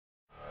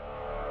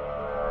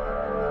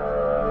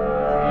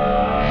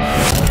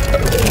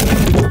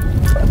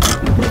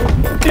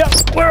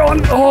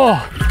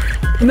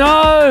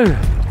No!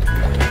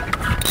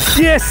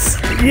 Yes,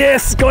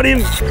 yes, got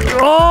him.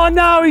 Oh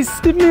no, he's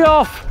slipped me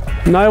off.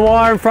 No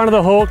wire in front of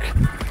the hook.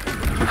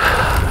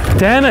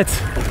 Damn it.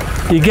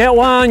 You get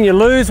one, you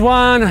lose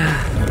one.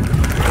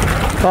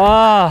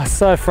 Ah,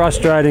 so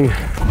frustrating.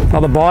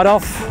 Another bite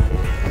off.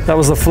 That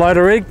was the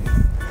floater rig.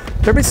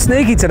 They're a bit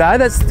sneaky today.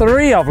 That's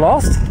 3 I've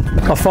lost.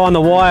 I find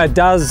the wire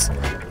does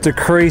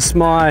decrease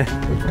my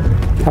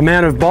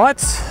amount of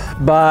bites,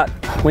 but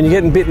when you're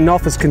getting bitten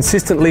off as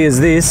consistently as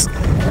this,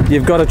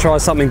 you've got to try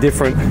something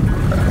different.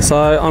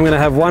 So I'm going to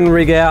have one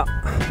rig out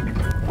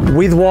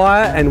with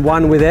wire and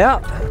one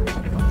without,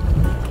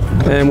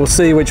 and we'll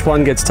see which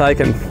one gets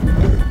taken.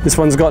 This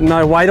one's got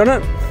no weight on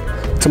it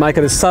to make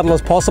it as subtle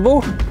as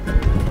possible,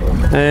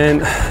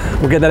 and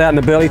we'll get that out in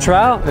the burley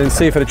trail and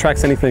see if it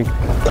attracts anything.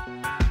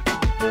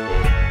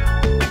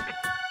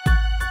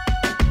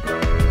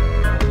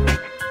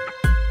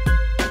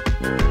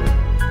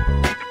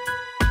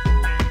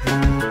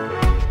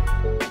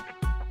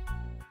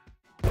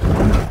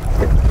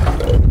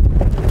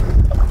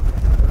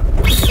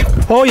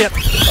 Oh, yep,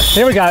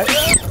 here we go.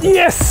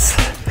 Yes!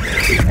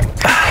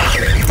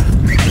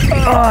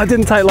 Oh, it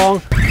didn't take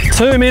long.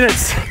 2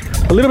 minutes,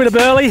 a little bit of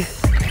burley,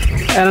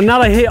 and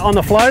another hit on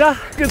the floater.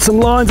 Get some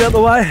lines out the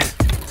way.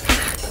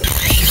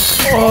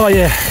 Oh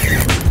yeah,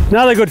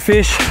 another good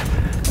fish.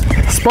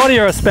 Spotty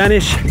or a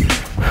Spanish.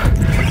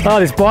 Oh,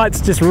 this bite's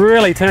just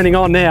really turning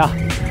on now.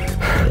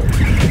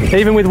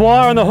 Even with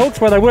wire on the hooks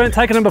where they weren't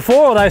taking them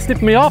before, or they were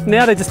slipping me off,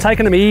 now they're just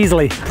taking them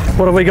easily.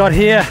 What have we got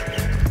here?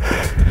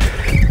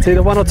 It's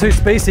either 1 or 2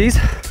 species.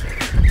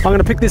 I'm going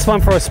to pick this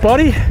one for a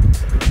spotty.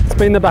 It's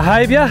been the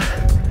behaviour.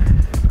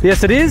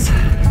 Yes, it is.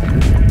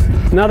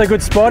 Another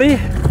good spotty.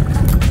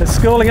 It's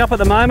schooling up at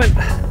the moment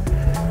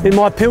in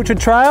my pilchard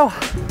trail,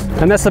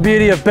 and that's the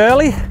beauty of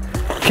burley.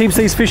 Keeps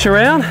these fish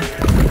around.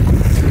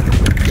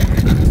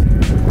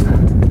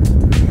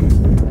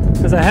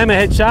 There's a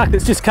hammerhead shark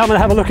that's just come and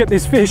have a look at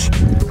this fish.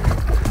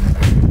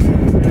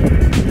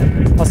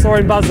 I saw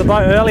him buzz the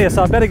boat earlier,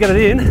 so I better get it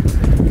in.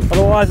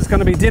 Otherwise it's going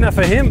to be dinner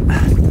for him.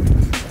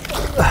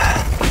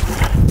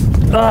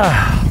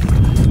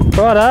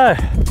 Righto.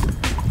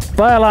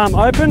 Bail arm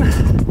open.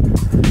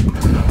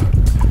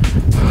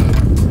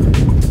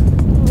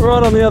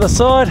 Right on the other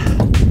side.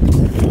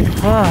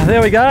 Ah,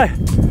 there we go.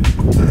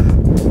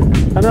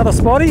 Another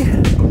spotty.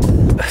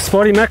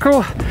 Spotty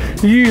mackerel.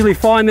 You usually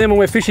find them when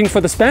we're fishing for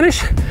the Spanish.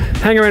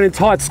 Hang around in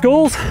tight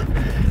schools.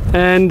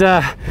 And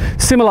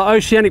similar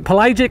oceanic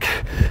pelagic.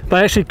 They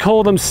actually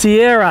call them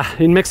Sierra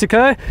in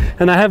Mexico,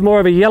 and they have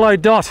more of a yellow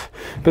dot.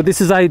 But this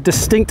is a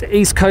distinct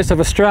east coast of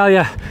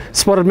Australia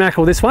spotted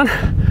mackerel, this one.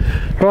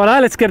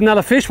 Righto, let's get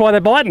another fish while they're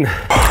biting.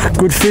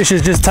 Good fish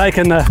has just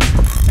taken the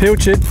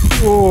pilchard.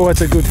 Oh, that's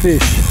a good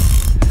fish.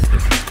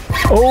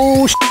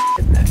 Oh, shit.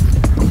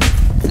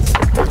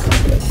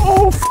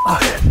 Oh,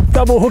 fuck.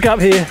 Double hook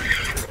up here.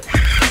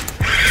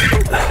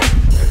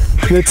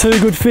 They're 2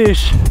 good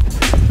fish.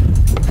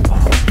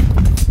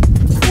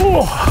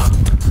 Oh.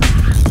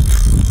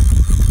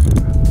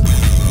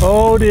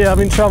 Oh dear, I'm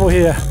in trouble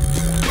here.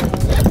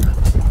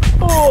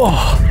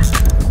 Oh,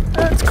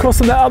 it's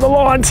crossing that other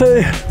line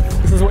too.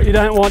 This is what you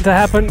don't want to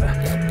happen.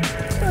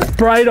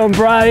 Braid on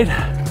braid.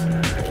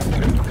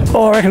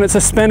 Oh, I reckon it's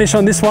a Spanish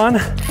on this one.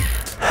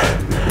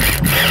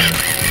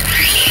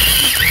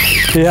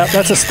 Yeah,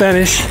 that's a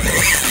Spanish.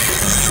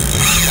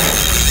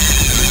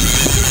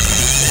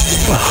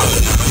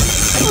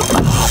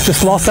 Oh,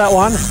 just lost that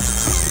one.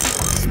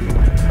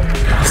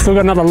 Still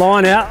got another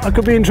line out. I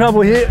could be in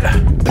trouble here.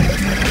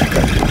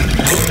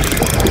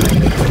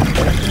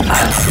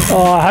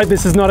 Oh, I hope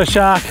this is not a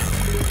shark.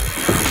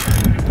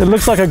 It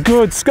looks like a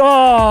good score.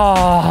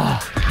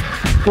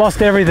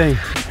 Lost everything.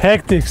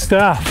 Hectic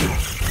stuff.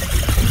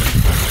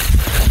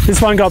 This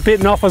one got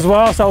bitten off as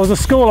well, so it was a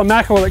school of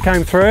mackerel that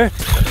came through.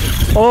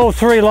 All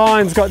 3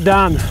 lines got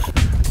done.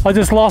 I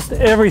just lost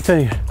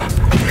everything.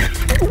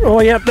 Oh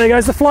yep, there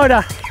goes the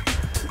floater.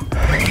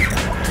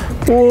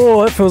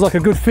 Oh, that feels like a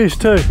good fish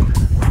too.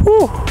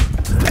 Whew.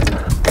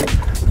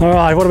 All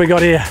right, what do we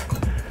got here?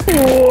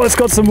 Oh, it's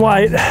got some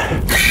weight.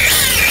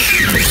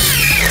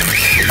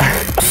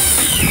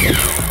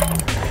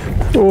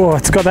 Oh,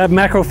 it's got that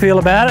mackerel feel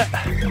about it.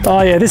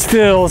 Oh yeah, this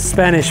feels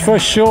Spanish for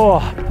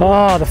sure.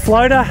 Oh, the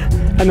floater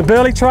and the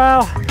burley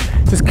trail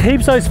just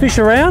keeps those fish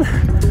around,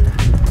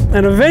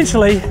 and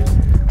eventually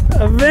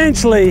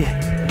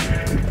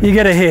you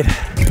get a hit.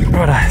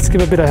 Right, let's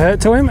give a bit of hurt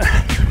to him.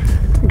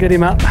 Get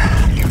him up.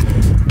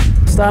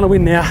 Starting to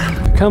win now.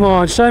 Come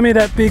on, show me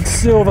that big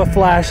silver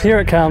flash. Here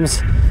it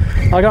comes.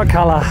 I got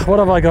colour. What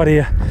have I got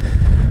here?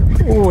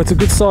 Oh, it's a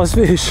good sized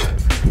fish.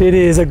 It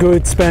is a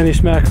good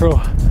Spanish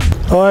mackerel.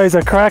 Oh, he's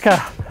a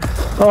cracker.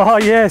 Oh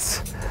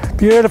yes,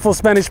 beautiful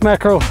Spanish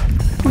mackerel.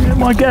 Get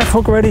my gaff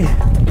hook ready.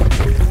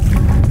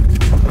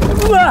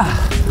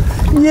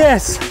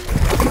 Yes.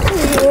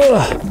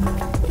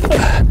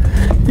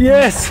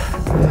 Yes.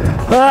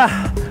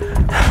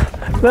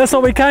 That's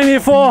what we came here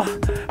for.